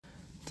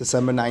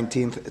December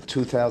 19th,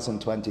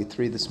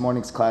 2023. This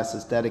morning's class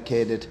is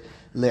dedicated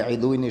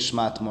Le'ilui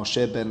Nishmat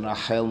Moshe ben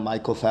Rachel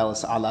Michael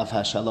Fallis Alav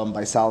HaShalom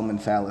by Solomon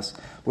Fallis.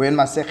 We're in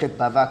Masechet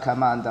Bava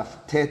Kama and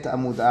Daf Tet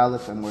Amud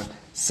Aleph, and we're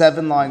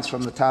 7 lines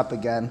from the top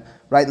again,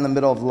 right in the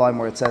middle of the line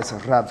where it says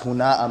Rav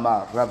Huna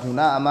Amar. Rav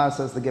Huna Amar,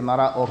 says the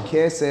Gemara, O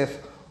Kesef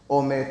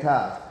O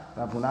Metav.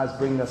 Rav Huna is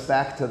bringing us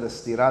back to the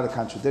stira, the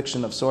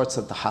contradiction of sorts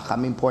that the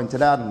Hachamim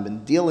pointed out and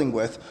been dealing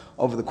with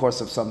over the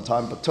course of some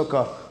time, but took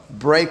a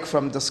break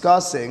from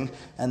discussing,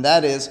 and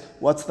that is,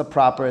 what's the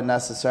proper and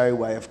necessary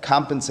way of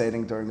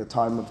compensating during the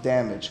time of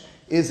damage?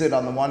 Is it,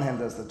 on the one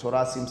hand, as the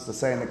Torah seems to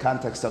say in the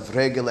context of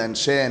regel and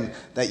shen,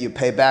 that you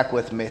pay back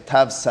with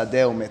metav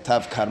sadeh,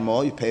 metav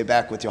karmo, you pay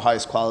back with your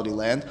highest quality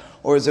land?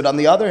 Or is it, on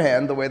the other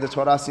hand, the way the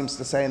Torah seems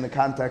to say in the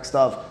context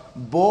of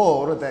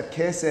bor, that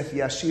kesef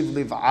yashiv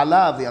liv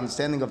alav, the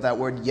understanding of that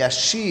word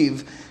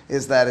yashiv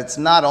is that it's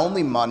not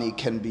only money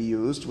can be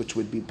used, which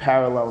would be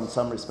parallel in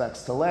some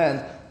respects to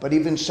land, but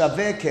even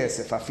shaveh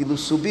kesef, afilu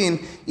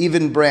subin,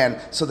 even bran.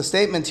 So the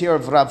statement here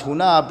of Rav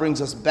Huna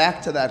brings us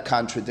back to that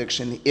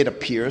contradiction. It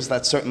appears,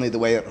 that's certainly the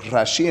way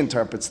Rashi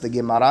interprets the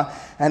Gemara,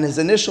 and his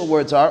initial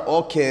words are,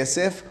 o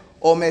kesef,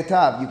 o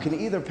metav. You can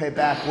either pay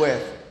back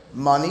with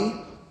money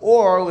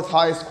or with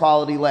highest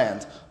quality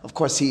land. Of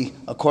course,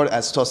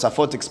 as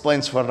Tosafot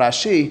explains for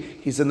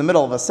Rashi, he's in the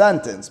middle of a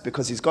sentence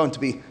because he's going to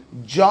be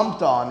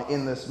jumped on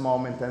in this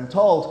moment and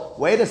told,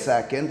 wait a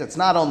second, it's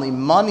not only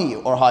money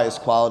or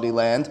highest quality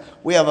land.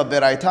 We have a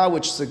beraita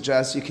which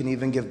suggests you can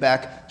even give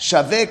back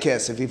shaveh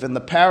kesef, even the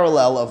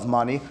parallel of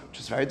money, which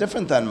is very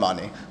different than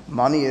money.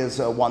 Money is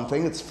one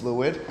thing, it's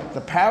fluid.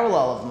 The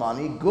parallel of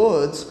money,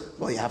 goods,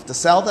 well, you have to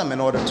sell them in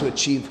order to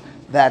achieve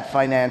that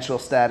financial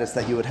status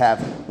that you would have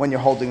when you're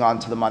holding on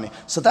to the money.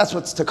 So that's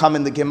what's to come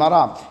in the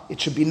Gemara. It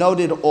should be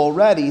noted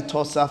already,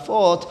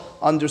 Tosafot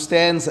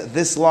understands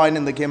this line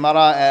in the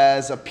Gemara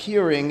as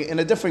appearing in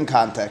a different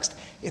context.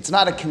 It's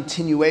not a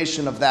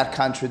continuation of that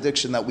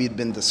contradiction that we'd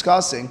been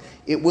discussing.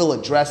 It will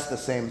address the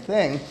same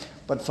thing,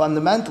 but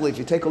fundamentally, if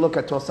you take a look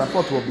at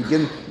Tosafot, we'll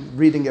begin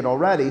reading it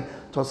already.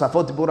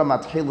 Tosafot Dibura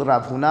Matchil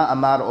Rav Huna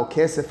Amar O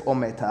Kesef O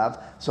Metav.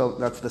 So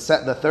that's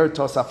the third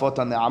Tosafot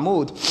on the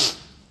Amud.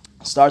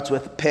 Starts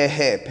with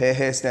Pehe.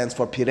 Pehe stands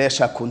for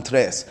Piresha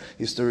Kuntres.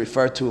 Used to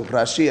refer to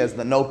Rashi as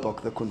the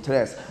notebook, the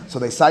Kuntres. So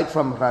they cite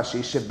from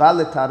Rashi,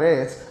 Sheba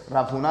Letaretz,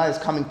 Rav Huna is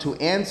coming to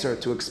answer,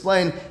 to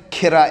explain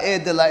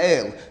Kira'e de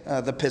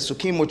La'el, the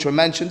Pesukim which were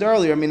mentioned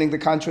earlier, meaning the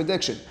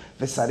contradiction.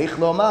 V'sarich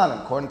loman,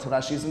 according to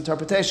Rashi's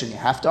interpretation, you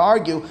have to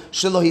argue,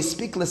 Shelo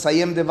hispik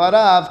l'sayim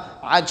devarav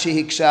ad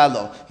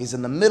shehikshalo. He's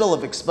in the middle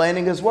of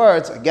explaining his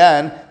words.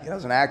 Again, he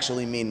doesn't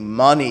actually mean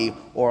money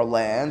or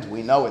land.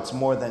 We know it's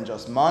more than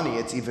just money.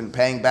 It's even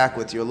paying back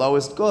with your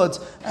lowest goods.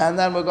 And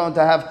then we're going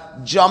to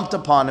have jumped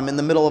upon him in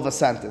the middle of a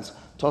sentence.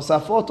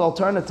 Tosafot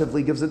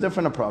alternatively gives a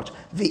different approach.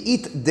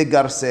 V'it de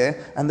garse,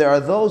 and there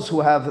are those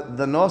who have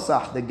the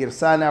nosach, the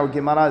girsa in our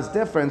Gemara is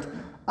different.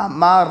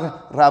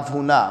 Amar Rav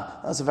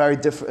Huna. That's a very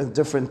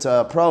different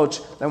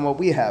approach than what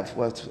we have.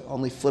 Well, it's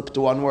only flipped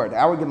to one word.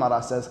 Our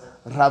Gemara says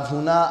Rav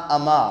Huna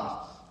Amar.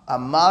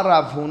 Amar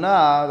Rav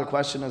Huna, the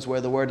question is where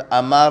the word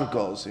Amar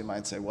goes. You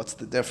might say, what's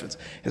the difference?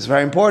 It's a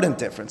very important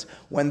difference.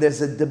 When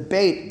there's a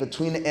debate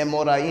between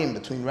Emoraim,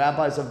 between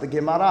rabbis of the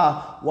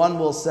Gemara, one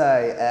will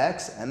say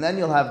X, and then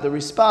you'll have the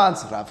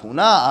response, Rav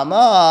Huna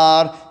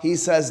Amar, he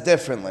says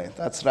differently.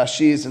 That's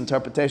Rashi's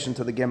interpretation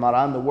to the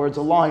Gemara, and the words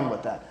align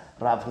with that.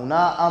 Rav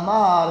Huna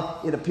Amar,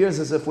 it appears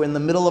as if we're in the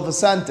middle of a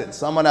sentence.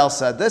 Someone else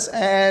said this,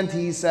 and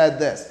he said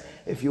this.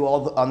 If you,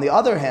 on the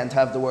other hand,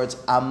 have the words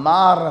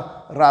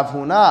Amar Rav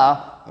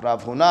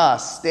Huna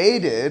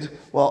stated,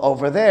 well,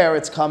 over there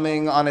it's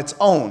coming on its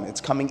own. It's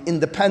coming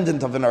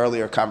independent of an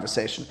earlier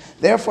conversation.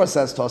 Therefore,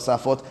 says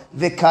Tosafot,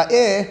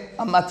 V'ka'eh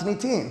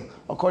amatnitin.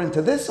 According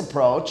to this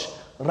approach,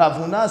 Rav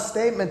Huna's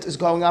statement is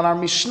going on our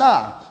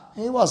Mishnah.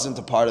 He wasn't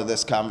a part of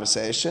this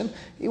conversation.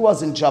 He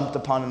wasn't jumped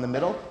upon in the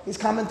middle. He's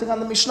commenting on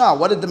the Mishnah.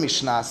 What did the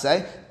Mishnah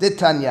say?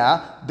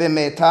 Ditanya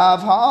b'metav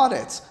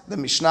haaretz. The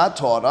Mishnah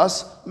taught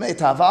us,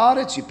 metav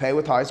haaretz, you pay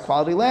with highest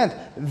quality land.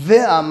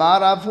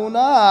 Ve'amar Rav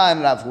Huna,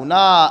 and Rav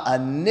Huna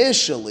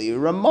initially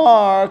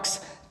remarks,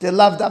 de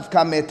lav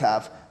davka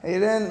metav. He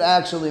didn't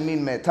actually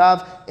mean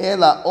metav,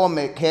 ela o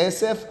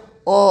mekesef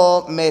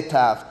o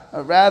metav.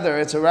 Rather,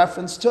 it's a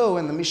reference to,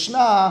 in the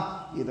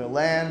Mishnah, either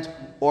land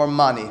or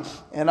money.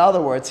 In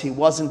other words, he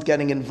wasn't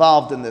getting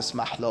involved in this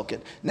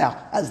mahloket.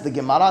 Now, as the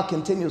Gemara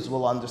continues,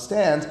 we'll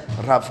understand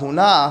Rav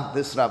Huna,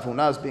 this Rav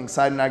Huna is being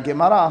cited in our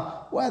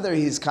Gemara, whether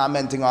he's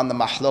commenting on the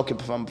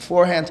mahloket from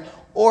beforehand,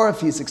 or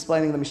if he's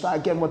explaining the Mishnah.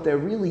 Again, what they're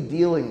really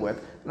dealing with,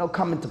 and it'll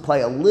come into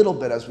play a little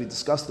bit as we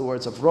discuss the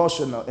words of Rosh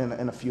in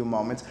a few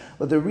moments.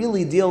 What they're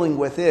really dealing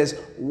with is,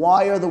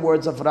 why are the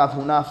words of Rav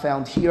Huna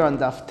found here on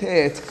Daf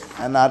Tet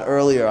and not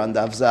earlier on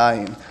Daf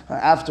Zayin?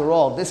 After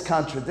all, this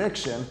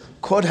contradiction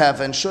could have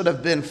and should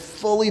have been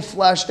fully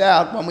fleshed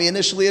out when we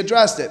initially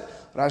addressed it.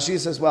 Rashi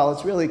says, well,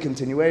 it's really a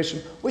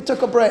continuation. We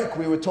took a break.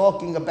 We were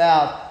talking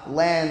about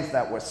lands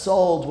that were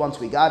sold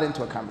once we got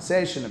into a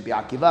conversation, and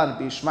Akiva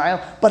and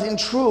Ishmael. But in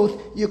truth,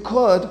 you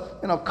could,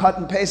 cut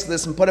and paste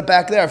this and put it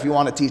back there if you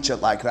want to teach it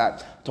like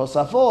that.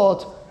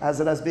 Tosafot has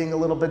it as being a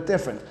little bit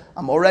different.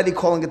 I'm already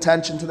calling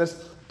attention to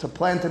this to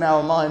plant in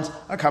our minds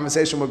a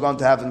conversation we're going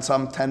to have in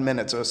some 10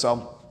 minutes or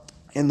so.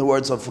 In the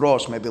words of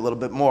Rosh, maybe a little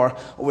bit more,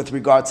 with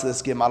regards to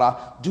this Gemara.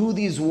 Do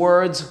these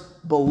words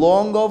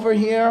belong over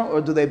here,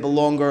 or do they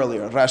belong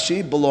earlier?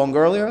 Rashi belong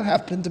earlier,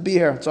 happen to be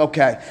here. It's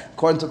okay.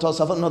 According to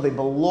Tosafot, no, they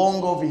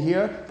belong over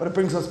here, but it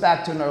brings us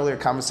back to an earlier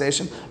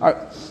conversation. All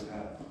right.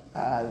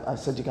 I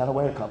said you got to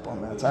wait a couple of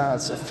minutes. A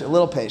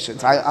little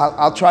patience.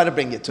 I'll try to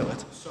bring you to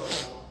it. So,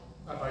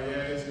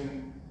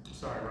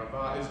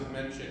 Rabbi isn't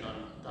mentioned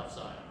on Daf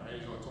Zion, right?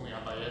 It's only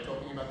Rabbi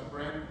talking about the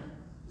brand.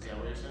 Is that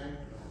what you're saying?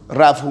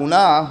 Rav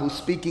Huna, who's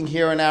speaking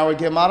here in our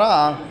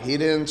Gemara, he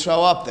didn't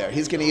show up there.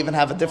 He's going to even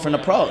have a different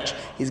approach.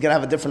 He's going to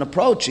have a different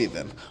approach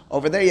even.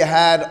 Over there you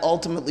had,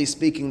 ultimately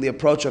speaking, the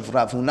approach of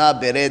Rav Huna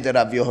Bered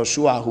Rav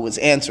Yehoshua, who was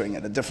answering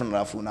it, a different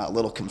Rav Huna, a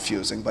little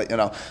confusing, but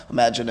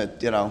imagine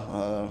it,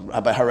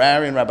 Rabbi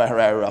Harari and Rabbi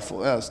Harari Rav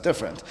Huna, it's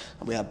different.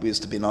 We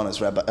used to be known as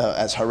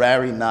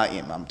Harari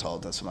Naim, I'm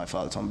told, that's what my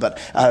father told me. But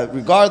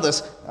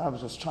regardless, I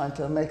was just trying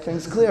to make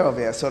things clear over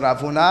here. So Rav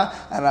Huna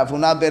and Rav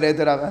Huna Bered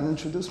Rav, and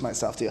introduce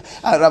myself to you.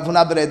 Rav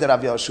Huna Bered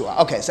Rav Yehoshua.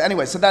 Okay, so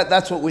anyway, so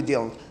that's what we're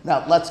dealing with.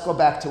 Now, let's go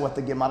back to what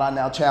the Gemara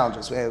now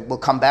challenges. We'll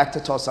come back to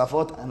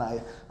Tosafot, and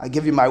I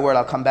give you my word,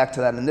 I'll come back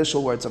to that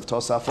initial words of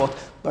Tosafot,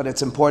 but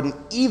it's important,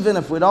 even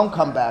if we don't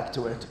come back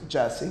to it,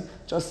 Jesse,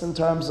 just in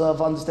terms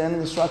of understanding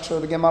the structure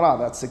of the Gemara,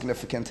 that's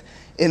significant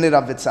in and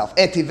of itself.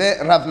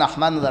 Etive Rav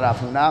Nachman Rav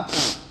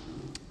Huna.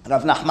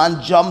 Rav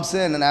Nachman jumps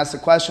in and asks a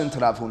question to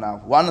Rav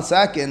Huna. 1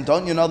 second,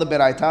 don't you know the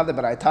Beraita? The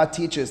Beraita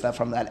teaches that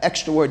from that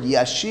extra word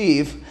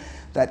yashiv,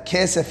 that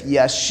kesef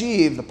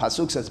yashiv, the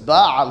pasuk says,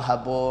 Ba'al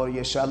habor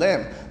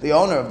yeshalem. The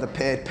owner of the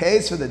pit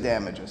pays for the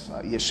damages.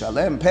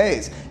 Yeshalem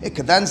pays. It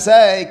could then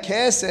say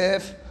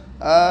kesef.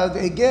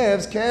 He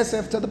gives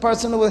kesef to the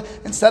person who.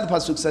 Instead, the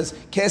pasuk says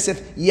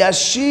kesef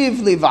yashiv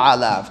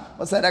liv'alav.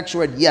 What's that extra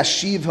word?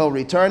 Yashiv, he'll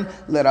return.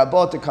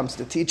 Lerabot, it comes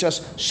to teach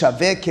us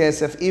shaveh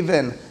kesef,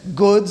 even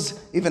goods,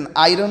 even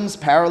items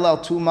parallel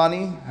to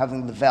money,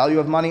 having the value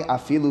of money.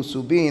 Afilu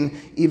subin,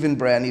 even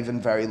brand,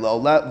 even very low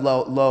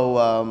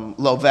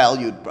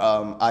valued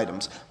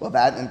items. Well,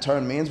 that in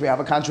turn means we have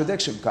a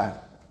contradiction. Go ahead.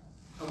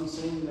 Are we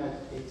saying that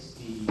it's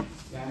the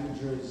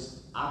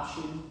damager's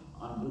option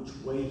on which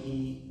way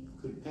he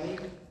could pay?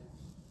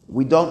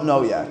 We don't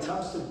know yet. When it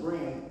comes to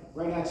brand,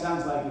 right now it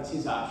sounds like it's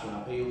his option.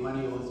 I'll pay you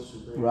money or this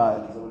is brand.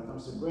 Right. But when it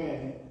comes to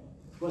brand,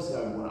 of course the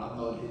guy want to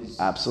unload his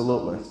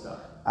stuff.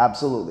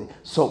 Absolutely.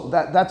 So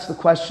that's the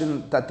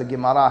question that the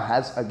Gemara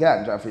has,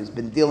 again, Jeffrey, has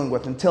been dealing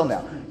with until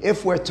now.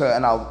 If we're to,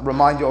 and I'll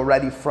remind you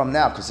already from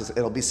now, because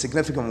it'll be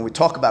significant when we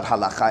talk about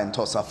halakha and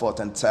tosafot,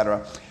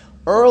 etc.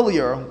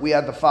 Earlier, we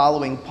had the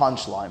following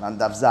punchline on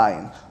Daf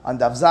Zayin. On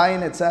Daf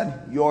Zayin, it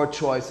said, your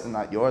choice and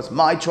not yours.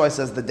 My choice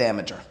as the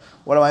damager.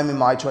 What do I mean,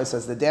 my choice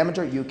as the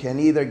damager? You can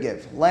either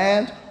give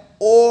land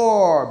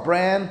or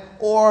brand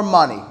or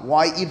money.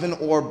 Why even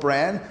or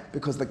brand?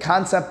 Because the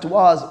concept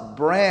was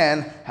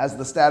brand has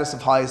the status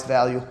of highest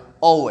value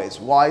always.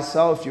 Why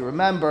so? If you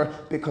remember,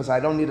 because I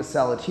don't need to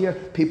sell it here.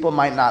 People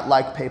might not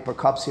like paper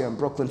cups here in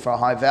Brooklyn for a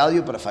high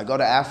value, but if I go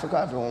to Africa,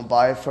 everyone will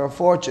buy it for a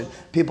fortune.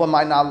 People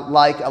might not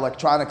like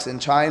electronics in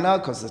China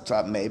because it's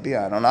maybe,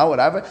 I don't know,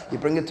 whatever. You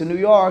bring it to New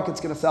York, it's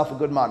going to sell for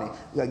good money.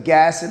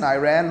 Gas in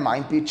Iran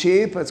might be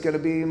cheap, it's going to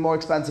be more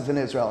expensive in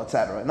Israel,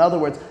 etc. In other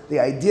words, the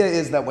idea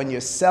is that when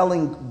you're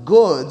selling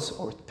goods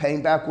or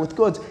paying back with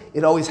goods,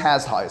 it always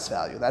has highest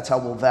value. That's how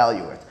we'll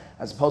value it.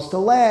 As opposed to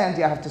land,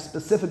 you have to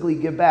specifically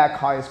give back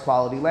highest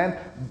quality land,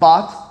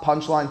 but,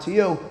 punchline to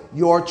you,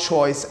 your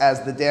choice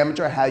as the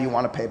damager, how you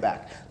want to pay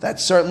back.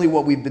 That's certainly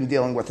what we've been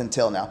dealing with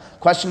until now.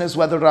 Question is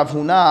whether Rav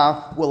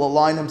Huna will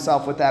align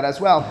himself with that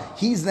as well.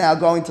 He's now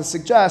going to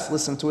suggest,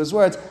 listen to his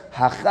words,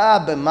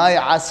 Hacha b'may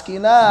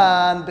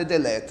askinan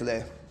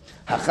b'deletle.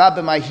 Hacha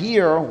b'may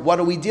here, what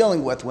are we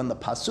dealing with? When the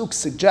pasuk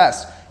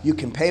suggests you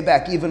can pay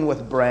back even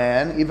with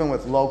brand, even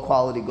with low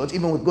quality goods,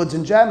 even with goods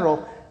in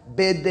general,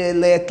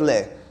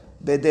 b'deletle.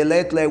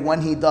 Bedeletle, when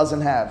he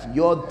doesn't have.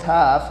 Yod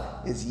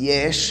Taf is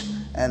yesh,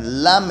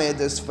 and Lamed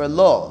is for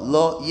lo.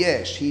 Lo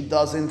yesh. He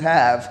doesn't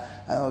have.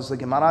 And the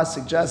Gemara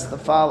suggests the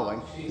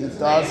following. He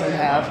doesn't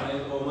have.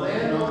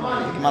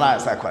 The Gemara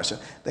asks that question.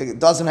 He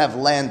doesn't have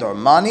land or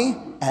money,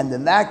 and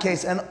in that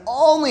case, and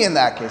only in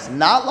that case,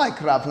 not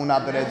like Rav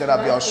Huna Bered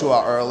Rav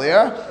Yehoshua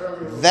earlier,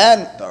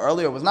 then the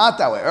earlier was not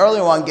that way.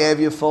 Earlier one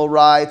gave you full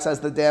rights as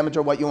the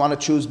damager, what you want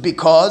to choose,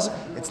 because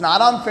it's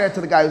not unfair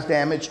to the guy who's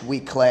damaged, we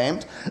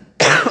claimed,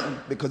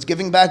 because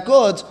giving back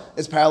goods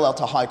is parallel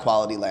to high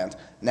quality land.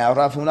 Now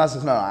Rav Huna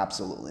says, no,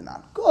 absolutely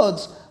not.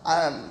 Goods,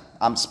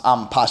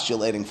 I'm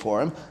postulating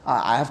for him.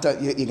 I have to.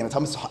 You're going to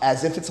tell me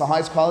as if it's the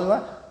highest quality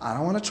land. I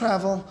don't want to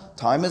travel.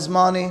 Time is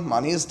money.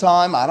 Money is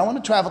time. I don't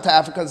want to travel to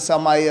Africa to sell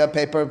my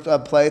paper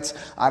plates.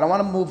 I don't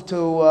want to move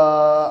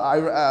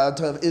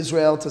to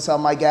Israel to sell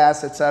my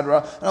gas,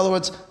 etc. In other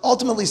words,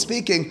 ultimately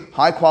speaking,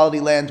 high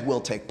quality land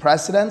will take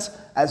precedence.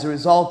 As a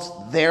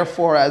result,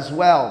 therefore, as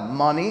well,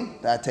 money,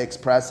 that takes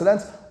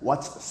precedence.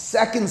 What's the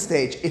second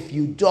stage? If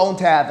you don't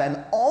have,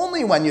 and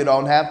only when you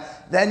don't have,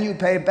 then you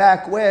pay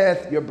back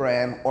with your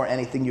brand or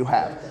anything you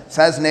have.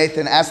 Says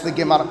Nathan, ask the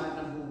Gemara.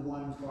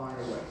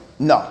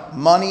 No,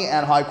 money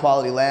and high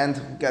quality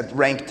land get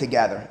ranked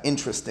together,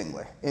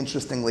 interestingly.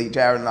 Interestingly,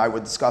 Jared and I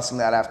were discussing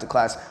that after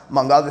class,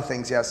 among other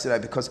things yesterday,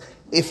 because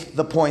if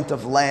the point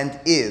of land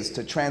is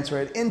to transfer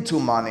it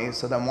into money,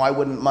 so then why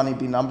wouldn't money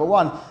be number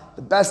one?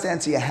 The best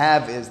answer you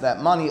have is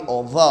that money,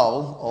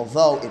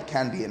 although it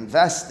can be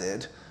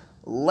invested,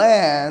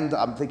 land,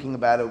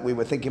 we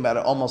were thinking about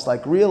it almost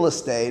like real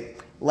estate.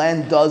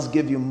 Land does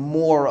give you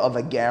more of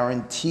a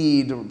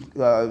guaranteed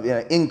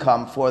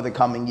income for the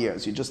coming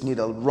years. You just need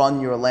to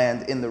run your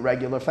land in the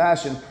regular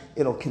fashion.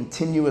 It'll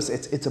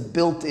it's a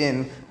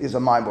built-in, these are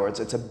my words,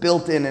 it's a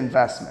built-in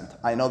investment.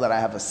 I know that I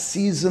have a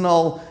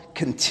seasonal,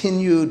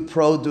 continued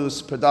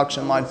produce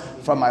production line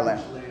from my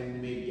land.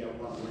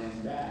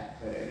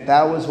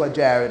 That was what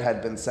Jared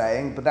had been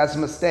saying, but that's a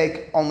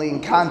mistake only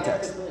in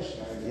context.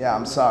 Yeah,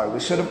 I'm sorry. We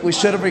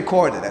should have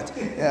recorded it.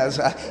 Yes.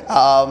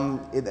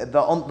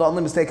 The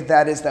only mistake of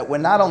that is that we're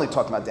not only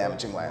talking about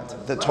damaging land.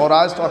 The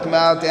Torah is talking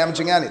about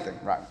damaging anything,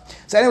 right?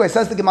 So anyway,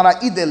 says the Gemara,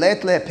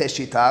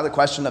 the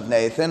question of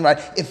Nathan, right?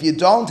 If you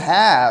don't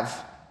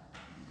have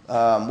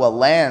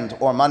land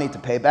or money to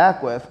pay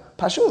back with,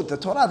 Pashut, the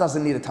Torah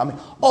doesn't need to tell me,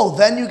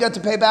 then you get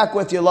to pay back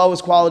with your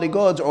lowest quality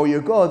goods or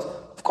your goods.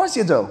 Of course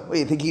you do. What,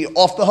 you think you're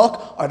off the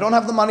hook? I don't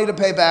have the money to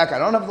pay back. I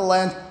don't have the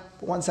land.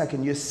 But one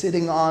second, you're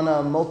sitting on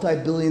a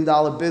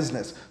multi-billion-dollar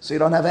business, so you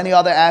don't have any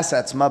other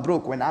assets.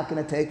 Mabruk, we're not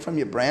going to take from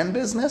your brand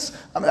business?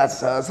 I mean,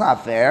 that's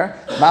not fair.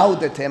 Mahu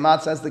de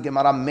temat, says the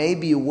Gemara,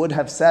 maybe you would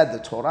have said, the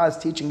Torah is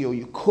teaching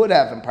you could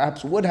have and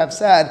perhaps would have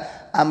said,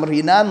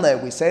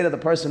 Amrinanle, we say to the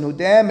person who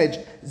damaged,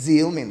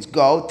 Zil means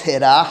go,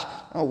 Terach,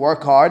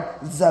 work hard,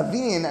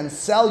 Zavin, and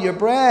sell your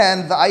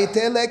brand,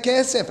 V'ayitele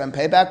kesef, and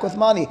pay back with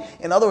money.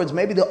 In other words,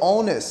 maybe the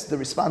onus, the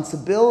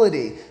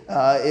responsibility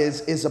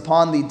is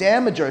upon the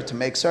damager to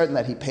make certain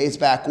that he pays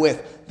back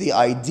with the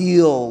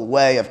ideal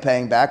way of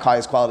paying back,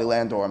 highest quality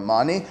land or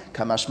money.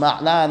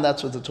 Kamashma'na, and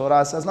that's what the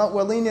Torah says. No,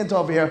 we're lenient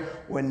over here.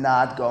 We're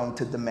not going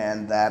to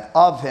demand that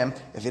of him.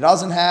 If he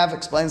doesn't have,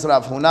 explains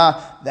Rav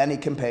Huna, then he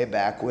can pay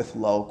back with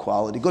low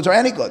quality goods or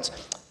any goods.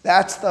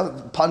 That's the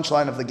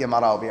punchline of the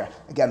Gemara over here.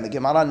 Again, the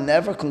Gemara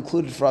never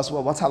concluded for us,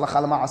 what's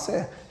halakha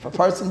l'ma'aseh? If a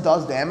person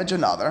does damage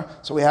another,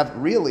 so we have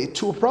really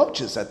two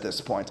approaches at this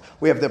point.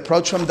 We have the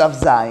approach from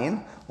Daf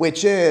Zayin,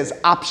 which is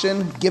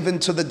option given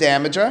to the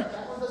damager.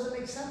 That one doesn't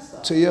make sense,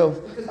 though. To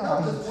you.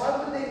 Because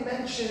why would they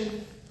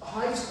mention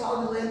highest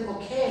quality land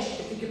or cash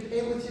if you can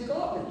pay with your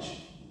garbage?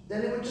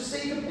 Then it would just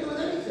say you can pay with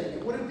anything.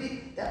 It wouldn't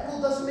be, that rule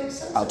doesn't make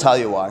sense. I'll tell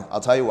you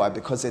why.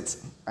 Because it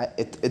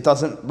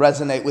doesn't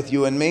resonate with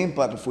you and me,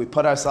 but if we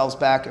put ourselves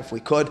back, if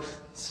we could,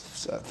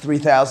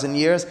 3,000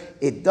 years,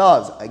 it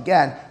does.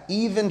 Again,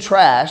 even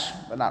trash,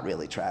 but not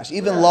really trash,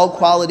 even low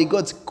quality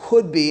goods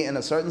could be in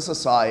a certain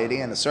society,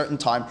 in a certain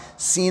time,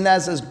 seen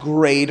as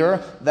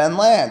greater than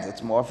land.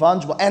 It's more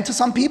fungible. And to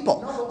some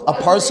people, No,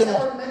 a person...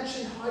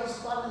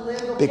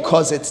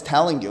 Because it's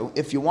telling you,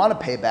 if you want to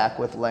pay back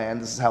with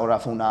land, this is how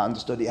Rav Huna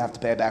understood, you have to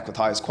pay back with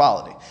highest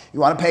quality. You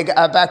want to pay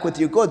back with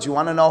your goods, you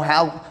want to know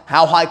how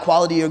high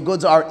quality your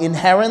goods are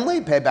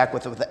inherently, pay back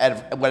with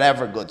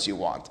whatever goods you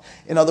want.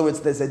 In other words,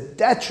 there's a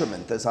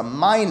detriment, there's a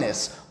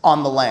minus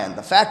on the land.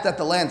 The fact that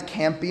the land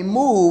can't be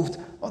moved,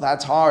 well,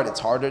 that's hard. It's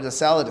harder to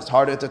sell it, it's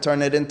harder to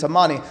turn it into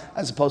money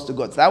as opposed to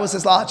goods. That was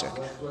his logic.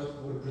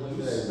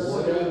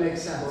 Doesn't really make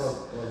sense.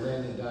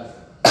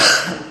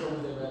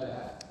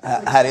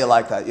 How do you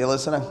like that? You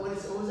listening? What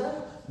was that?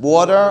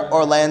 Water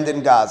or land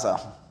in Gaza?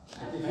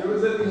 No,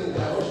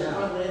 it's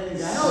not land in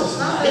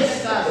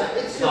Gaza.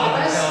 It's your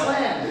best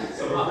land. It's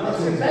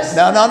your best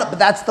No, but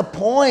that's the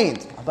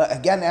point. But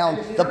again,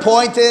 Alan, the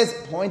point is,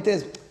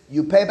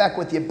 you pay back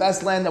with your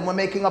best land, and we're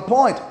making a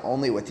point.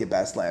 Only with your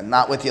best land,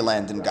 not with your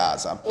land in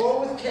Gaza.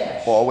 Or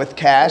with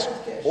cash.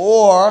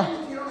 Or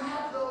If you don't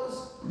have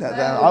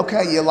those...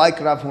 okay, you like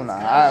Rav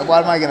Huna.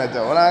 What am I going to do?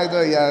 What am I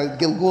going to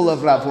do? Gilgul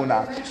of Rav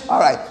Huna. All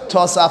right,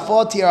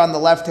 Tosafot here on the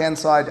left-hand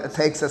side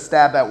takes a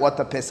stab at what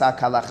the Pesach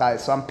halacha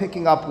is. So I'm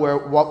picking up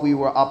what we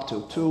were up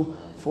to. 2,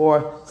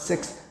 4,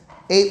 6,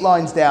 8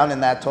 lines down in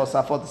that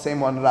Tosafot, the same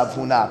one Rav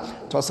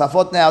Huna.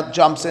 Tosafot now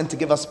jumps in to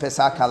give us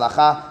Pesach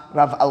halacha.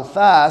 Rav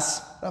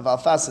Alfas Rav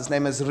Alfas, his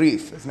name is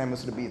Rif. His name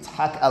is Rabbi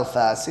Yitzhak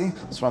Alfasi.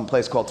 He's from a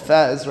place called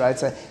Fez, right?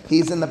 So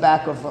he's in the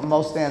back of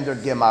most standard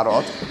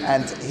Gemarot,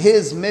 and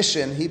his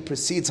mission, he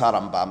precedes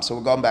Harambam. So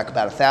we're going back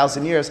about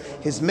 1,000 years.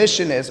 His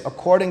mission is,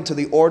 according to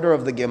the order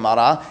of the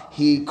Gemara,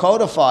 he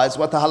codifies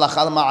what the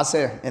halakha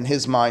ma'aseh in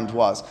his mind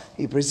was.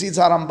 He precedes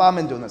Harambam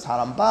in doing this.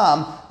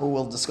 Harambam, who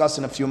we'll discuss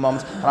in a few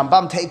moments,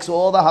 Harambam takes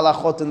all the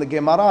halachot in the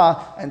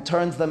Gemara and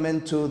turns them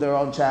into their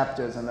own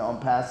chapters and their own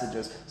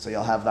passages. So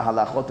you'll have the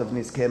halachot of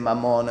Nizkei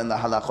Mamon and the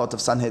halachot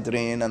of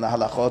Sanhedrin and the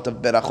halachot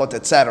of Berachot,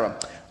 etc.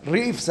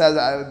 Rif says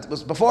it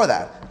was before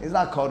that. He's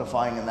not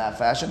codifying in that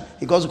fashion.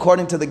 He goes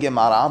according to the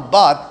Gemara,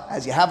 but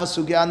as you have a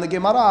sugya in the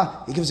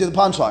Gemara, he gives you the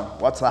punchline.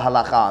 What's the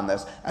halacha on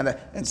this? And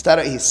instead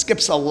of, he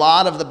skips a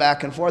lot of the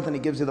back and forth and he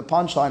gives you the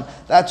punchline.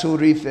 That's who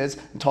Rif is.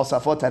 And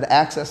Tosafot had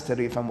access to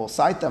Rif and we'll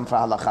cite them for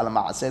halacha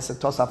l'ma'aseh. So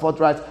Tosafot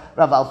writes,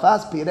 Rav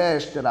Alfas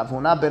piresh de Rav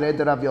Huna bered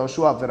de Rav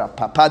Yoshua v'Rav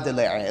Papa de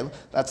Le'el.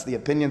 That's the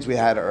opinions we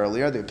had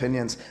earlier, the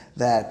opinions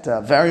that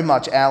very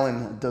much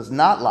Alan does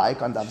not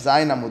like on Dav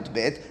Zayin Amud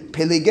Bet.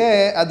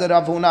 Piligeh ad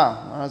Rav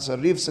Huna. So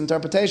Rif's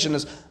interpretation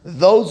is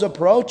those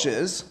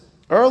approaches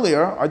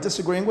earlier are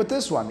disagreeing with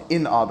this one.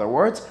 In other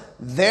words,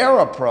 their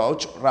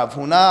approach, Rav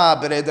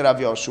Huna bered Rav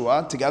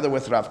Yoshua, together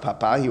with Rav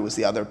Papa, he was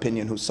the other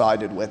opinion who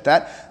sided with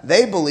that,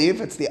 they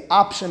believe it's the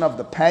option of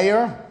the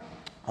payer,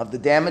 of the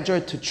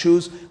damager, to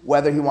choose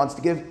whether he wants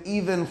to give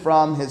even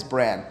from his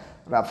brand.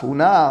 Rav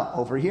Huna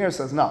over here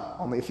says no,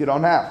 only if you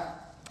don't have.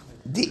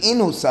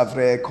 Di'inu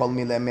savre kol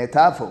mile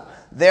metafu.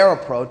 Their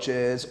approach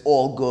is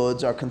all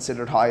goods are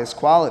considered highest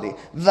quality.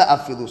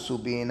 Va'afilu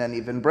subin, and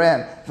even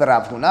brand.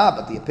 V'Rav Huna,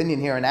 but the opinion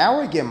here in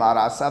our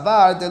Gemara,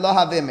 savar de lo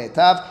have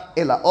metav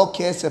ela o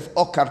kesef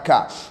o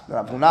karka.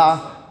 Rav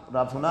Huna,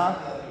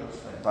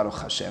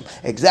 Baruch Hashem.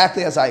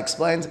 Exactly as I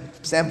explained,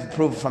 sample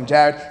proof from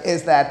Jared,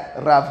 is that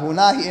Rav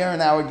Huna here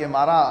in our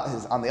Gemara,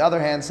 on the other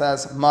hand,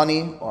 says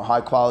money or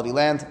high quality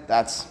land,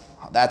 that's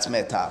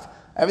metav.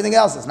 Everything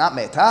else is not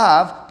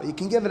metav, but you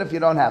can give it if you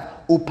don't have.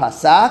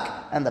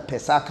 Upasak, and the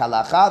pesak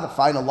halacha, the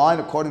final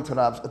line according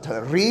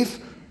to Rif.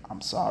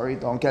 I'm sorry,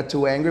 don't get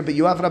too angry, but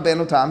you have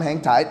Rabbeinu Tam,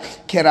 hang tight.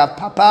 Kerav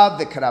Papa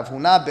v'Kerav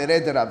Huna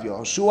bered Rav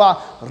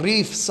Yoshua.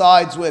 Rif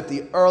sides with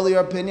the earlier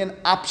opinion,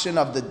 option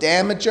of the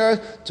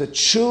damager to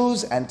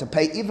choose and to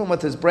pay even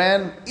with his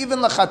brand,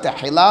 even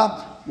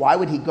l'chatehila. Why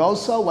would he go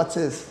so? What's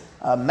his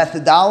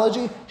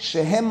methodology?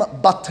 Shehem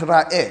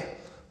batra'eh.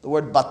 The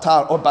word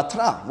batar or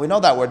batra. We know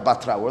that word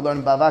batra. We're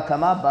learning Bava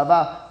Kama,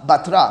 Bava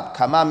Batra.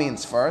 Kama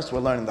means first. We're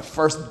learning the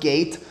first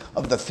gate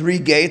of the three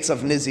gates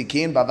of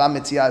Nizikin. Bava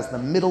Mitzia is the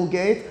middle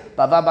gate.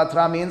 Bava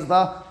Batra means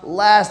the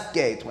last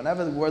gate.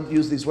 Whenever we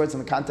use these words in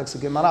the context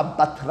of Gemara,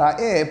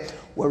 Batra'eh,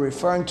 we're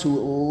referring to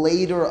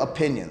later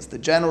opinions. The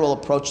general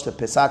approach to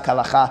Pesach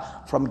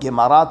Halacha from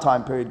Gemara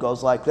time period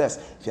goes like this.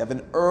 If you have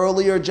an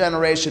earlier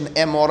generation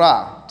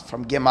Emorah,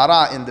 from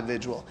Gemara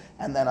individual,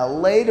 and then a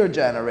later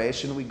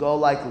generation, we go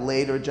like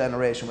later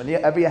generation.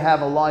 Whenever you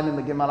have a line in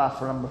the Gemara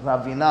from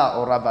Ravina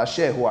or Rav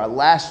Asher, who are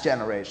last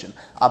generation,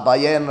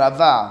 Abaye and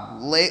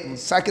Rava,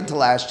 second to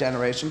last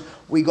generation,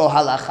 we go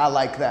halacha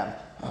like them.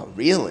 Oh,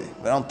 really?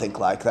 We don't think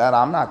like that.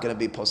 I'm not going to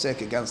be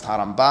posek against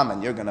Harambam,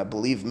 and you're going to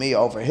believe me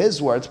over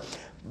his words.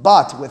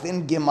 But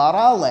within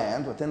Gemara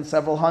land, within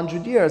several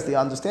hundred years, the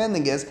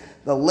understanding is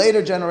the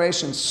later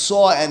generation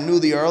saw and knew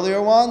the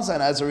earlier ones,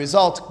 and as a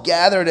result,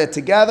 gathered it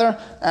together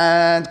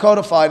and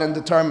codified and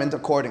determined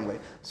accordingly.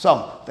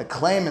 So the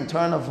claim in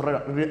turn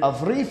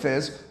of Rif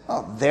is,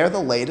 they're the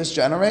latest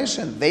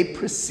generation.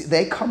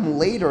 They come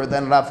later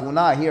than Rav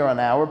Huna here on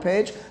our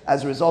page.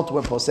 As a result,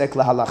 we're posek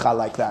lahalacha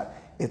like that.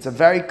 It's a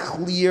very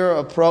clear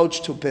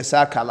approach to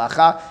Pesach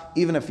Halacha,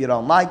 even if you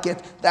don't like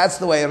it. That's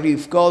the way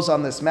Rif goes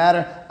on this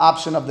matter.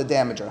 Option of the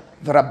damager.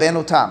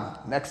 V'Rabbeinu Tam.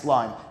 Next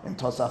line in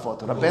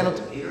Tosafot. Rabbeinu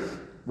Tam.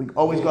 We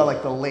always go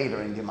like the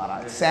later in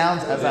Gemara. It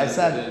sounds, as I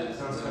said,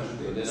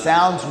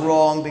 sounds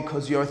wrong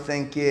because you're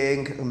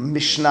thinking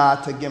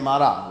Mishnah to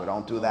Gemara. We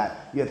don't do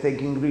that. You're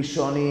thinking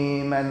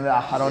Rishonim and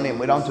Aharonim.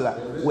 We don't do that.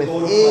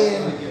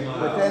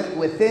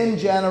 Within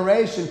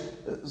generation,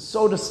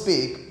 so to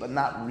speak, but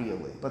not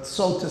really, but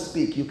so to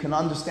speak, you can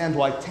understand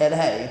why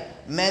today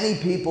many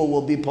people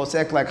will be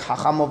posek like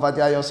Chacham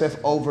Ovadia Yosef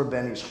over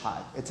Ben Ish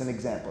Chai. It's an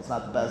example. It's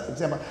not the best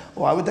example.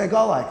 Why would they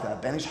go like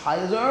that? Ben Ish Chai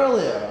is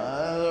earlier.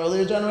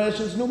 Earlier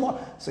generations knew more.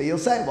 So you'll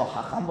say, well,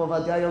 Chacham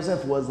Ovadia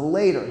Yosef was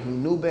later. He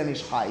knew Ben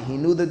Ish Chai. He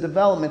knew the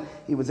development.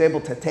 He was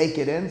able to take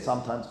it in.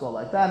 Sometimes go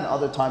like that, and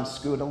other times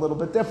screw it a little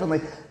bit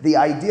differently. The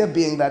idea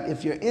being that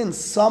if you're in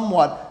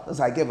somewhat, as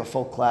I gave a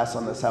full class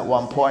on this at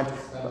one point.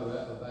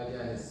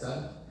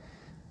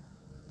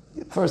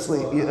 Firstly,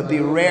 it'd be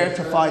rare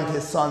to find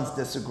his sons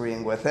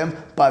disagreeing with him.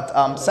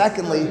 But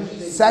secondly,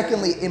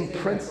 in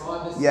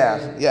principle,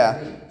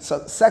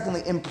 So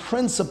secondly, in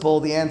principle,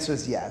 the answer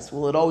is yes.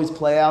 Will it always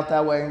play out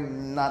that way?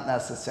 Not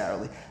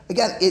necessarily.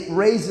 Again, it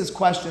raises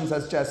questions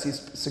as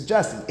Jesse's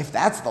suggesting. If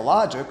that's the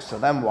logic, so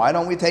then why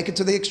don't we take it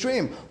to the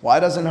extreme? Why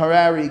doesn't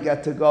Harari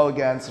get to go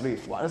against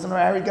Rif? Why doesn't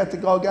Harari get to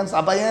go against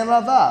Abaye and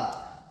Rava?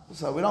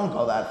 So we don't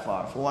go that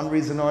far for one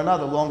reason or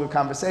another. Longer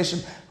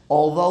conversation.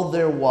 Although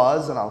there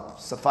was, and I'll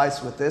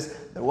suffice with this,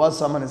 there was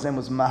someone, his name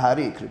was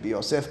Harari, Rabbi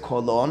Yosef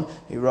Colon.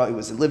 He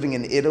was living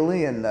in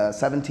Italy in the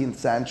 17th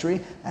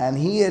century, and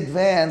he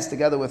advanced,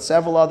 together with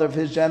several other of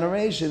his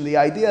generation, the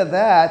idea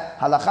that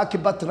halakha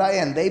kibat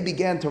ra'yan, they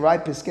began to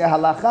write piskei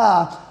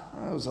halakha.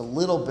 It was a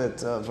little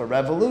bit of a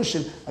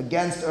revolution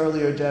against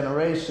earlier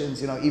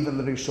generations, even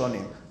the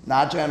Rishonim.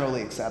 Not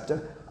generally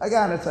accepted.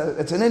 Again,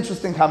 it's an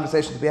interesting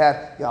conversation to be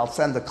had. I'll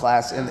send the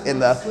class in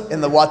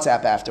the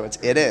WhatsApp afterwards.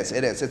 It is.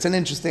 It's an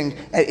interesting.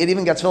 It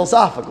even gets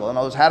philosophical. In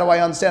other words, how do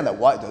I understand that?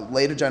 Why the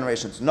later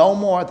generations know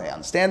more? They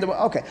understand it.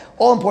 Okay,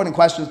 all important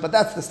questions, but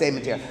that's the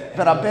statement here.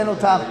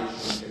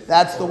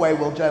 That's the way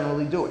we'll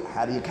generally do it.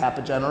 How do you cap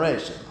a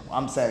generation?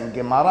 I'm saying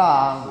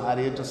Gemara. How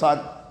do you decide?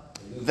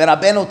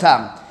 V'Rabbeinu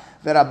Tam.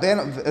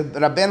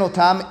 Rabbeinu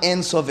Tam en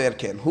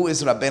Soverkin. Who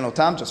is Rabbeinu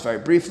Tam? Just very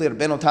briefly,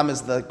 Rabbeinu Tam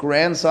is the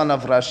grandson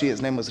of Rashi.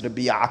 His name was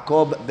Rabbi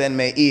Yaakov ben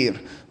Meir.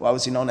 Why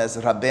was he known as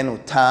Rabbeinu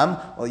Tam?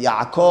 Well,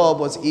 Yaakov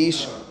was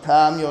Ish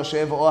Tam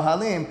Yoshev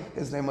Ohalim.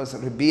 His name was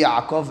Rabbi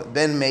Yaakov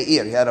ben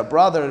Meir. He had a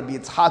brother, Rabbi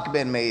Yitzhak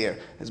ben Meir.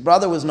 His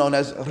brother was known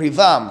as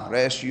Rivam,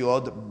 Resh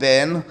Yod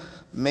ben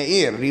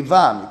Meir,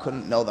 Rivam. You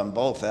couldn't know them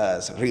both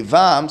as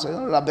Rivam, so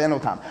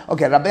Rabbeinu Tam.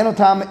 Okay, Rabbeinu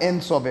Tam en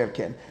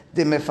Soverkin.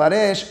 His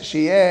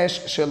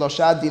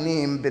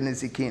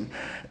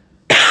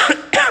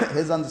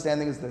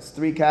understanding is there's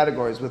three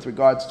categories with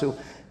regards to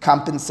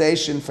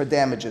compensation for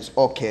damages.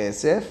 O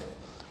kesef,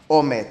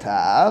 o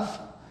metav,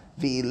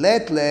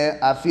 v'iletle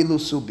afilu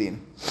subin.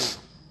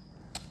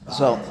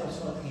 So,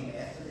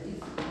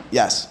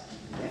 yes.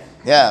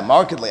 Yeah,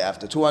 markedly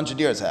after, 200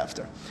 years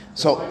after.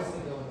 So, why does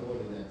it go in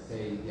order then?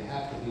 Say you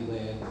have to be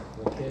land,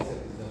 when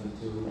kesef is number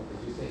 2,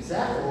 but you say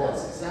Exactly,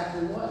 that's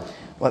exactly what.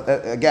 well,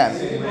 again,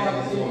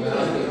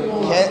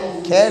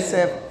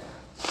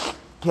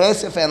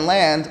 kesef and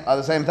land are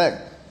the same thing.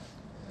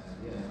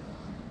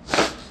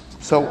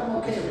 So, I'm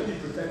okay with it.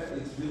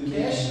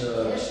 Cash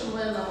and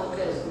land, I'm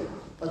okay with it.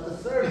 But the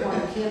third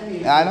one can't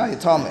be. I know, you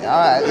told me. All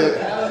right.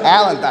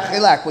 Alan,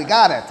 Dachilak, we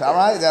got it. All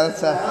right?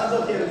 That's,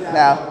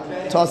 now,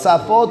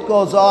 Tosafot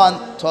goes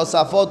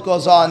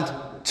on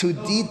to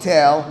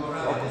detail.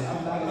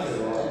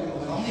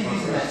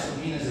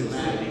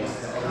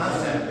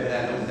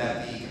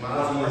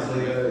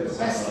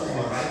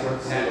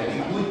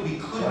 We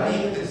could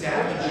make the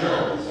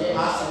damager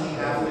possibly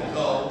have to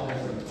go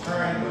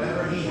turn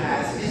whatever he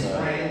has, his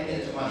brand,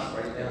 into money.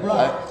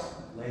 Right.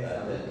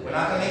 We're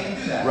not going to make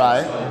him do that.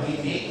 Right. So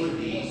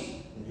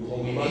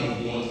we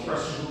make the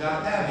person who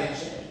got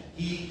damaged,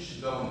 he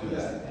should go and do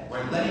that.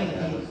 We're letting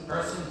the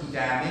person who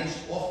damaged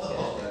off the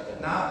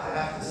hook, not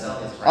have to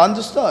sell his brand.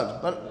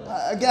 Understood. But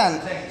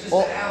again, Just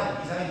to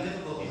Alan, he's having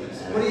difficulty with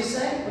this. What are you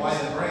saying? Why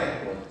the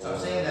brand? So I'm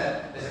saying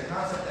that there's a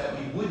concept that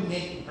we would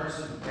make the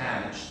person who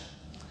damaged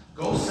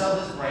go sell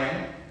his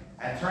brand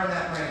and turn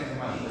that brand into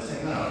money. He's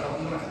saying, no,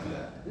 you don't have to do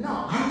that.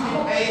 No, You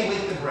can pay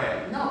with the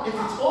brand. No, if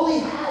it's all he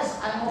has,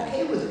 I'm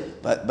okay with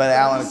it. but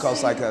Alan, it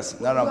goes like this.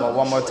 No, but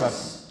one more time.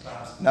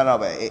 No,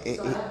 but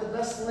So I have the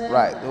best land.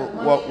 right. I have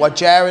money. What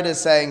Jared is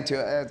saying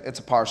to it's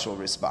a partial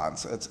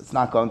response. It's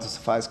not going to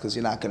suffice because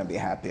you're not going to be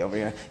happy over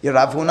here. You're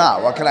Rav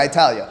Huna. What can I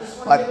tell you?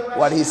 But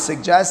what he's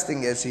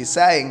suggesting is he's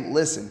saying,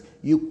 listen,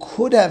 you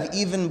could have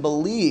even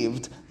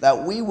believed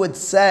that we would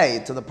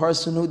say to the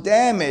person who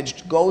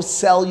damaged, go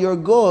sell your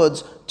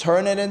goods,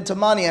 turn it into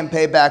money, and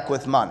pay back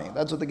with money.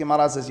 That's what the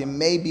Gemara says you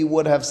maybe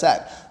would have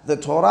said. The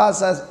Torah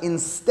says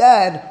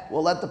instead,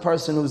 we'll let the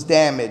person who's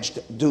damaged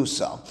do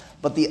so.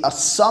 But the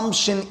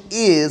assumption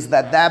is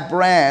that that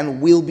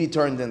brand will be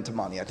turned into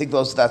money. I think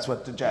that's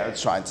what the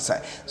Jared's trying to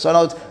say. So in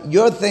other words,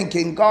 you're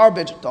thinking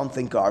garbage. Don't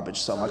think garbage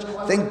so much.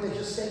 Why Think don't they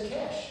just say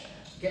cash?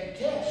 Get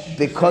cash.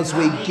 because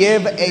we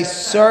give a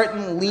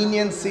certain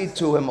leniency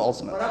to him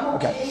ultimately. But I'm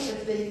okay, Okay.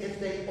 if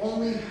they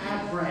only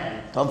have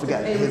brand. Don't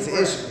forget, They pay with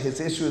his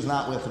issue is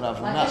not with Rav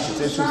My Huna. issue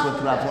His is issue is not with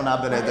with Rav that.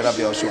 Huna ben My Rav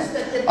issue is Yoshua.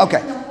 that they're Okay.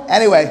 paying the whole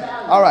Anyway,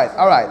 value.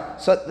 all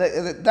right. So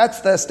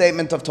that's the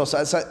statement of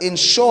Tosafot. So in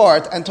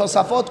short, and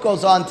Tosafot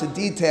goes on to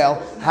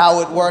detail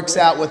how it works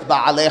out with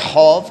Ba'alei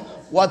Chov.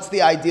 What's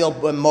the ideal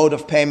mode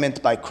of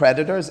payment by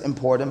creditors?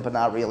 Important, but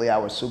not really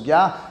our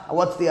sugya.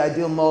 What's the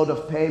ideal mode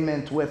of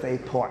payment with a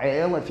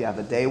po'el? If you have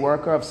a day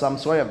worker of some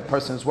sort, you have a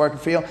person who's working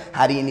for you,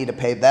 how do you need to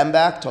pay them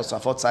back?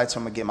 Tosafot cites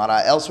from a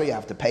Gemara elsewhere, you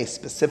have to pay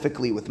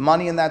specifically with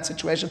money in that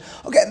situation.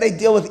 Okay, they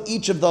deal with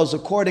each of those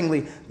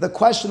accordingly. The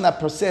question that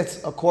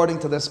persists, according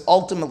to this,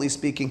 ultimately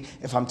speaking,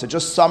 if I'm to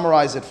just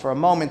summarize it for a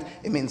moment,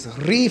 it means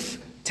Rif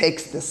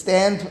takes the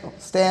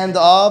stand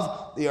of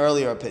the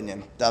earlier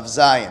opinion, Dav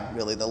Zayin,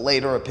 really the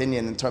later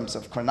opinion in terms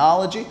of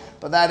chronology,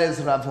 but that is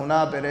Rav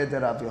Huna bered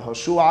Rav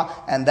Yehoshua,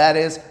 and that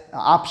is an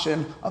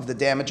option of the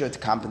damager to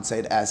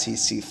compensate as he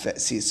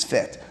sees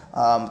fit.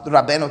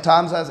 Rabbeinu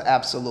Tam says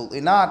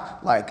absolutely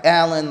not. Like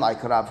Alan,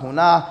 like Rav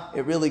Huna,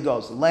 it really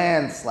goes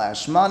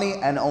land/money,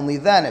 and only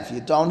then, if you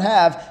don't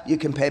have, you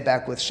can pay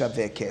back with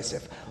Shaveh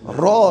Kesef.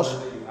 Rosh.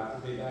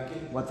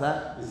 What's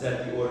that? Is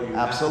that the order you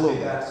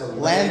Absolutely. have to pay back?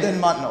 So Land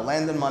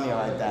and money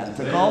are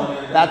identical.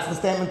 That's the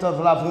statement of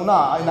Rav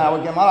Huna in our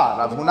Gemara.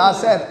 Rav Huna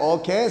said, O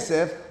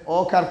kesef,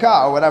 All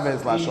karka, or whatever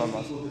his lashon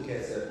was. Equal to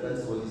kesef,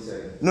 that's what he's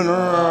saying.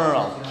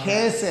 No.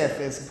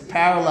 Kesef is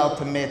parallel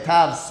to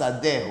metav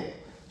sadehu.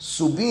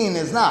 Subin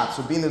is not.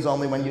 Subin is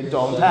only when you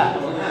don't have.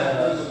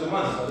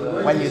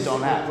 When you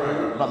don't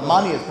have. But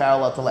money is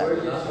parallel to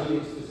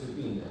land.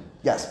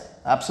 Yes,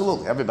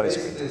 absolutely. Everybody's.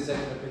 Basically, the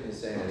second opinion is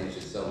saying that he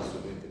should sell the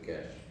Subin for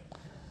cash.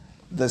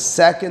 The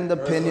second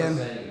opinion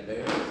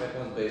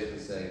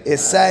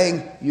is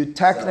saying you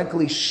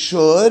technically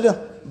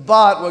should,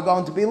 but we're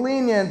going to be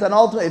lenient, and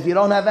ultimately, if you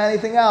don't have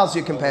anything else,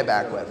 you can pay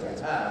back with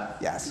it.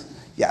 Yes.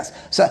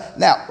 So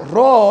now,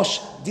 Rosh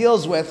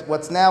deals with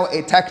what's now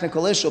a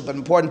technical issue, but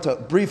important to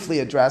briefly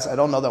address. I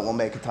don't know that we'll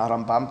make it to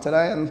Harambam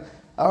today, and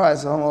all right,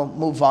 so we'll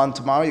move on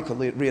tomorrow. You could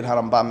read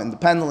Harambam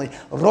independently.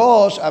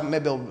 Rosh,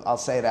 maybe I'll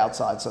say it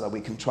outside so that we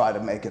can try to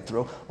make it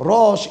through.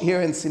 Rosh,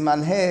 here in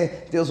Siman He,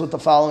 deals with the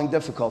following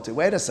difficulty.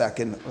 Wait a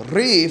second.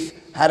 Rif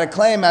had a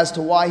claim as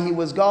to why he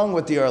was going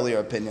with the earlier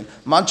opinion.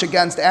 Much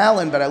against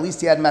Allen, but at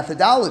least he had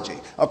methodology.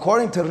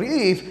 According to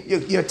Rif,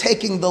 you're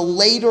taking the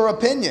later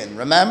opinion.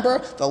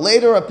 Remember? The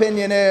later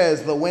opinion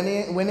is the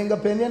winning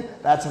opinion.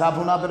 That's Rav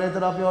Huna Bered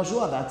Rav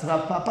Yoshua. That's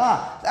Rav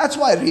Papa. That's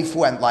why Rif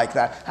went like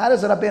that. How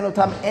does Rabbeinu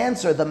Tam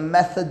answer the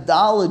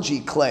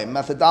methodology claim?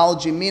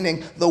 Methodology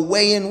meaning the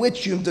way in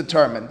which you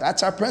determine.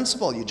 That's our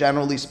principle. You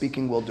generally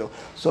speaking will do.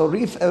 So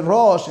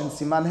Rosh in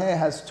Siman He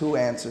has two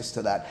answers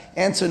to that.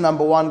 Answer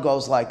number one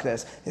goes like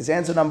this. His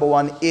answer number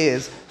one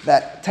is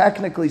that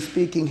technically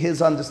speaking,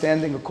 his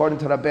understanding according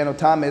to Rabbeinu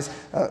Tam is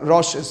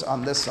Rosh is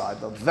on this side,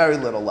 the very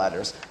little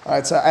letters. All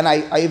right, so and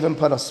I even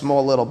put a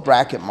small little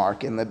bracket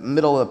mark in the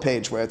middle of the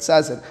page where it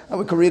says it. And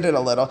we can read it a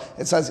little.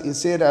 It says, you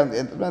see it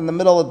in the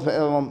middle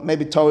of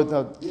maybe toward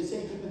the. You're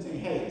saying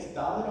hey, it's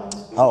Dalit on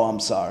this page? Oh,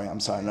 I'm sorry.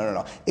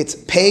 No. It's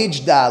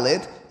page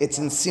Dalit. It's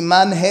in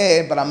Siman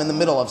He, but I'm in the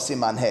middle of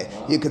Siman He.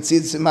 You can see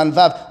Siman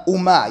Vav.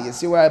 Uma. You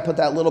see where I put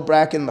that little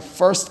bracket in the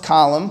first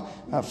column?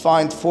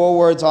 Find 4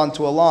 words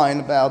onto a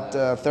line, about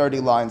 30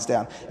 lines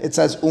down. It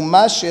says,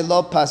 Uma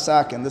shelo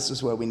pasak, and this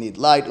is where we need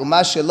light. Uma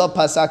shelo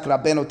pasak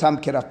Rabbeinu Tam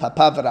kerav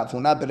papa v'Rav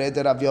Huna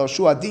bered Rav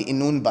Yoshua di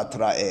inun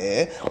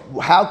batra'eh.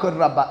 How could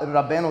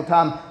Rabbeinu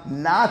Tam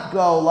not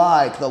go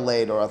like the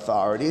later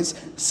authorities?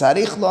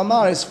 Sarich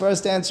lomar, his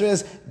first answer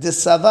is,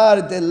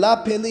 Desavar de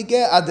la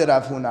pelige ad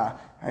Rav Huna.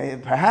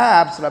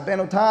 Perhaps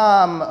Rabbeinu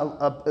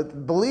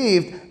Tam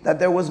believed that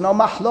there was no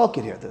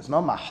mahloket here. There's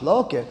no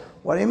mahloket.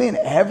 What do you mean?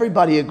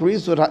 Everybody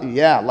agrees with,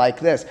 like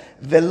this.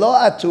 Velo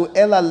atu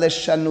ela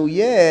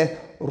leshanuye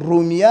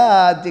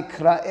rumya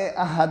dikra'e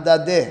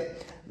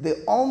ahadadeh.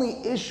 The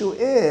only issue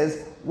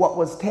is what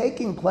was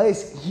taking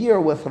place here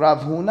with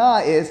Rav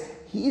Huna is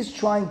he's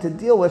trying to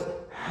deal with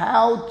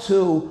how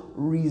to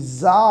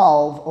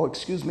resolve,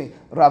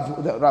 Rav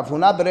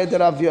Huna bered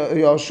Rav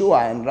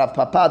Yoshua and Rav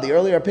Papa, the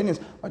earlier opinions,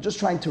 are just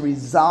trying to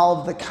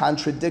resolve the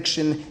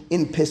contradiction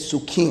in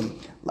Pesukim.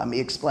 Let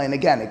me explain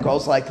again. It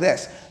goes like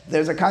this.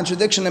 There's a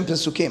contradiction in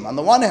Pesukim. On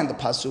the one hand, the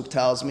Pasuk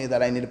tells me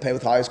that I need to pay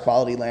with highest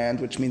quality land,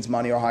 which means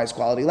money or highest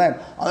quality land.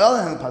 On the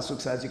other hand, the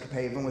Pasuk says you can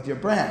pay even with your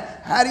brand.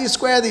 How do you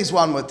square these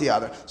one with the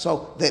other?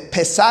 So the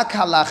Pesak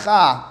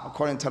Halacha,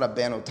 according to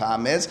Rabbeinu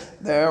Tam, is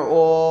they're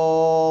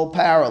all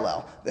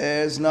parallel.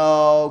 There's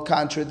no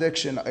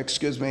contradiction.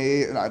 Excuse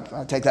me,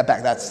 I take that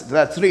back.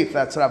 That's Rif,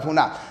 that's Rav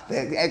Huna.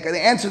 The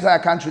answer to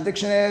that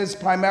contradiction is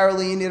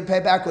primarily you need to pay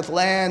back with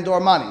land or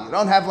money. You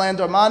don't have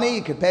land or money,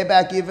 you can pay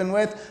back even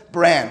with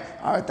brand.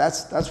 All right,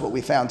 that's what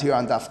we found here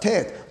on Daf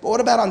Tet. But what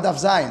about on Daf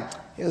Zayin?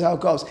 Here's how it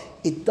goes.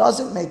 It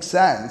doesn't make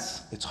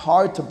sense. It's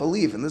hard to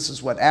believe, and this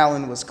is what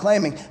Alan was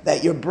claiming,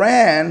 that your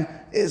brand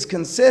is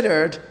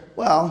considered,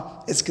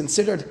 it's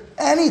considered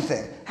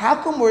anything. How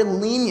come we're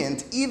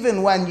lenient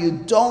even when you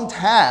don't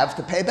have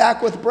to pay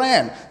back with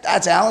brand?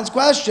 That's Alan's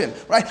question,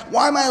 right?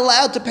 Why am I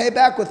allowed to pay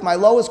back with my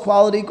lowest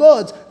quality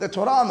goods? The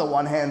Torah on the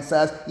one hand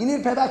says you need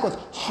to pay back with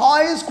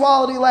highest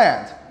quality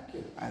land.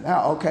 And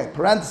now, okay,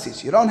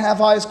 parentheses, you don't have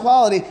highest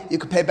quality, you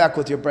could pay back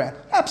with your brand.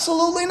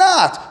 Absolutely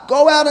not.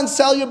 Go out and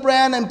sell your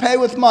brand and pay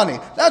with money.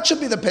 That should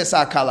be the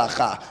Pesach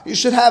Halacha. You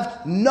should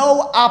have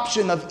no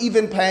option of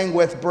even paying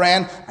with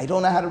brand. I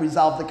don't know how to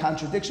resolve the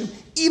contradiction,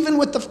 even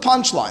with the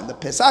punchline. The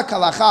Pesach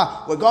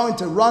Halacha, we're going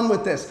to run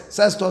with this.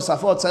 Says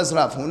Tosafot, says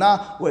Rav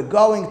Huna, we're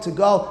going to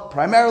go,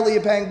 primarily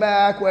you're paying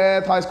back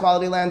with highest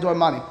quality land or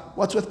money.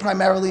 What's with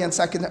primarily and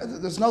secondary?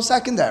 There's no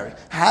secondary.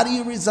 How do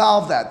you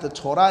resolve that? The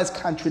Torah is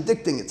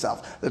contradicting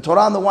itself. The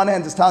Torah on the one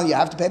hand is telling you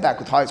have to pay back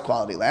with highest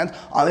quality land.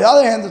 On the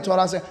other hand, the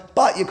Torah says,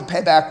 but you can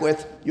pay back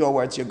with, your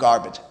words, your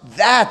garbage.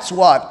 That's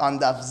what, on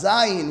Daf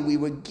Zayin, we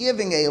were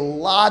giving a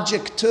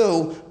logic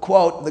to,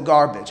 quote, the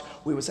garbage.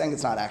 We were saying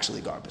it's not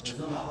actually garbage.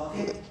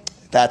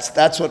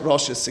 That's what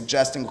Rosh is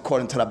suggesting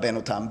according to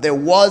Rabbeinu Tam. There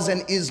was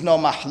and is no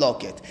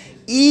mahloket.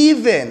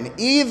 Even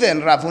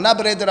Rav Huna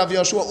bered Rav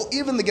Yoshua,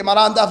 even the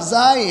Gemara on Daf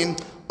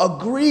Zayin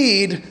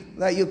agreed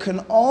that you can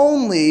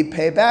only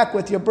pay back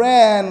with your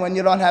brand when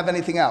you don't have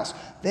anything else.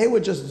 They were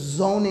just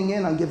zoning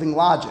in on giving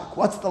logic.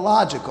 What's the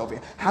logic over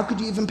here? How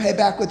could you even pay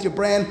back with your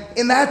brand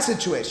in that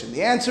situation?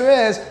 The answer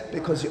is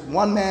because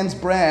one man's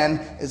brand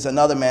is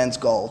another man's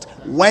gold.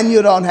 When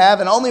you don't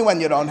have, and only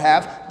when you don't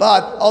have,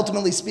 but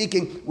ultimately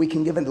speaking, we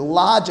can give it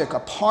logic,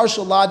 a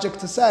partial logic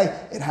to say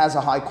it has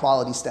a high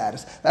quality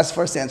status. That's the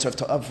first answer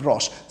of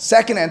Rosh.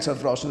 Second answer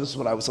of Rosh, and this is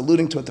what I was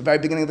alluding to at the very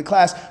beginning of the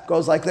class,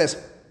 goes like this.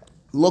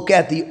 Look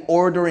at the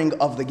ordering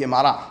of the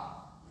Gemara.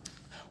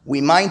 We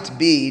might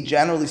be,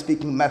 generally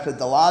speaking,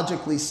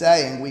 methodologically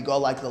saying we go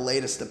like the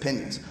latest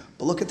opinions.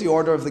 But look at the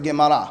order of the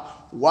Gemara.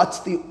 What's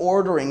the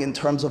ordering in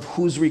terms of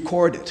who's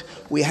recorded?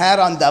 We had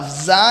on Daf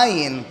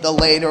Zayin the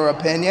later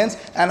opinions,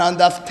 and on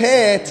Daf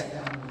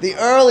Tet the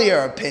earlier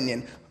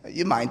opinion.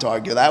 You might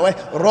argue that way.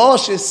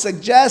 Rosh is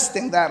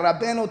suggesting that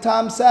Rabbeinu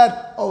Tam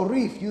said, oh,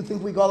 Rif, you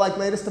think we go like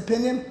latest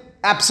opinion?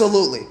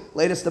 Absolutely.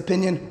 Latest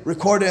opinion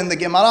recorded in the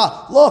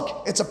Gemara.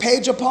 Look, it's a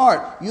page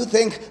apart. You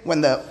think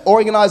when the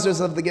organizers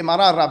of the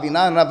Gemara, Rav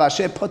Huna and Rav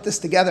Ashi, put this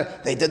together,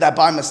 they did that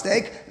by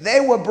mistake? They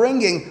were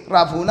bringing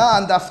Rav Huna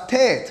and Daf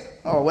Tet,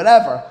 or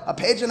whatever, a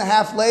page and a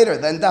half later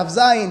than Daf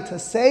Zayin to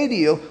say to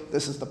you,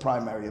 this is the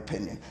primary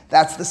opinion.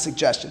 That's the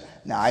suggestion.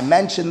 Now, I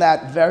mentioned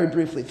that very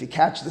briefly. If you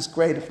catch this,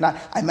 great. If not,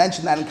 I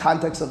mentioned that in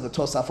context of the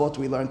Tosafot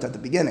we learned at the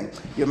beginning.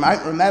 You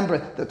might remember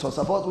the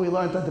Tosafot we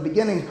learned at the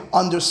beginning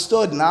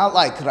understood, not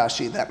like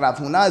Rashi, that Rav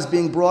Huna is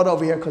being brought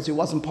over here because he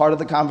wasn't part of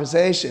the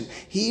conversation.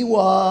 He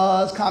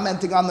was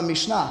commenting on the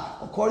Mishnah.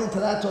 According to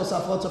that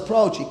Tosafot's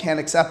approach, you can't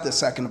accept the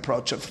second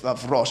approach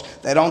of Rosh.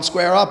 They don't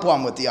square up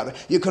one with the other.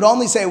 You could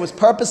only say it was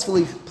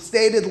purposefully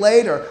stated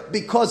later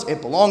because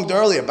it belonged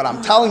earlier, but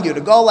I'm telling you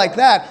to go like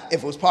that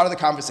if it was part of the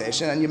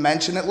conversation and you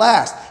mention it last.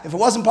 If it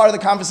wasn't part of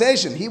the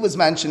conversation, he was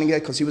mentioning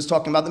it because he was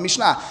talking about the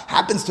Mishnah.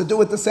 Happens to do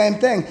with the same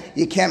thing.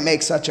 You can't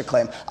make such a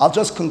claim. I'll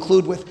just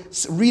conclude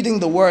with reading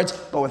the words,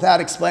 but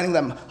without explaining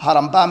them.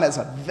 Harambam has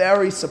a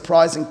very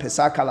surprising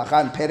Pesak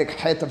Halacha in Perek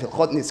Het of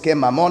Hilchot Nizkei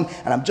Mamon,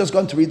 and I'm just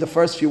going to read the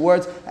first few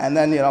words, and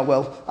then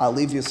I'll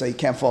leave you so you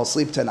can't fall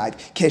asleep tonight.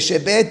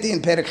 Keshebeti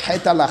in Perek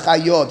Het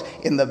Halacha Yod,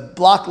 in the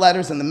block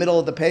letters in the middle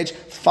of the page,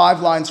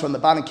 5 lines from the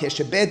bottom.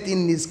 Keshebeti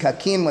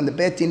nizkakin, when the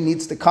betin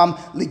needs to come,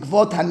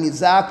 likvot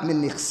hanizak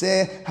min nichse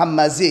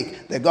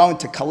hamazik. They're going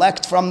to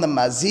collect from the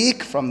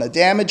mazik, from the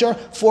damager,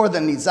 for the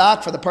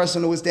nizak, for the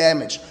person who was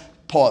damaged.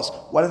 Pause.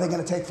 What are they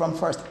going to take from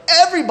first?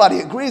 Everybody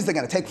agrees they're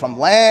going to take from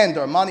land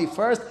or money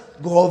first.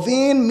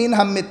 Govin min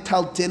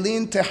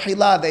hamitaltilin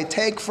tehila. They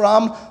take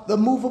from the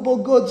movable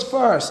goods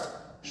first.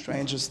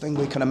 Strangest thing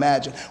we can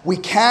imagine. We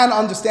can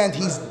understand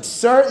he's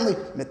certainly,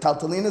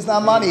 metaltalin is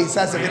not money. He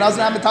says if he doesn't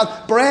have metal,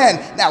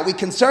 brand. Now, we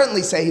can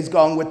certainly say he's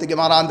going with the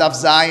Gemara on Daf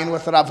Zayin,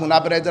 with Rav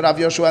Huna Bered, Rav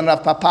Yoshua, and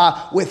Rav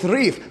Papa, with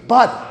Rif.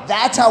 But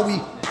that's how we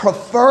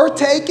prefer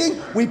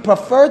taking. We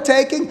prefer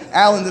taking.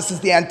 Alan, this is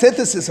the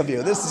antithesis of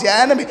you. This is your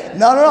enemy.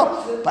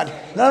 No. But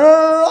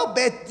no.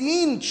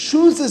 Betin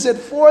chooses it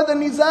for the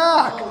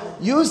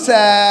Nizak. You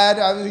said,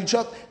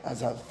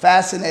 that's a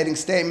fascinating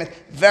statement.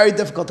 Very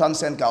difficult to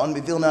understand. Gaon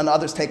Mivilna and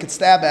others take a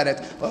stab at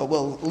it. But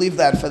we'll leave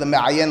that for the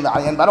Ma'ayin.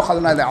 Baruch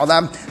Adonai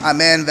Le'olam.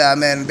 Amen.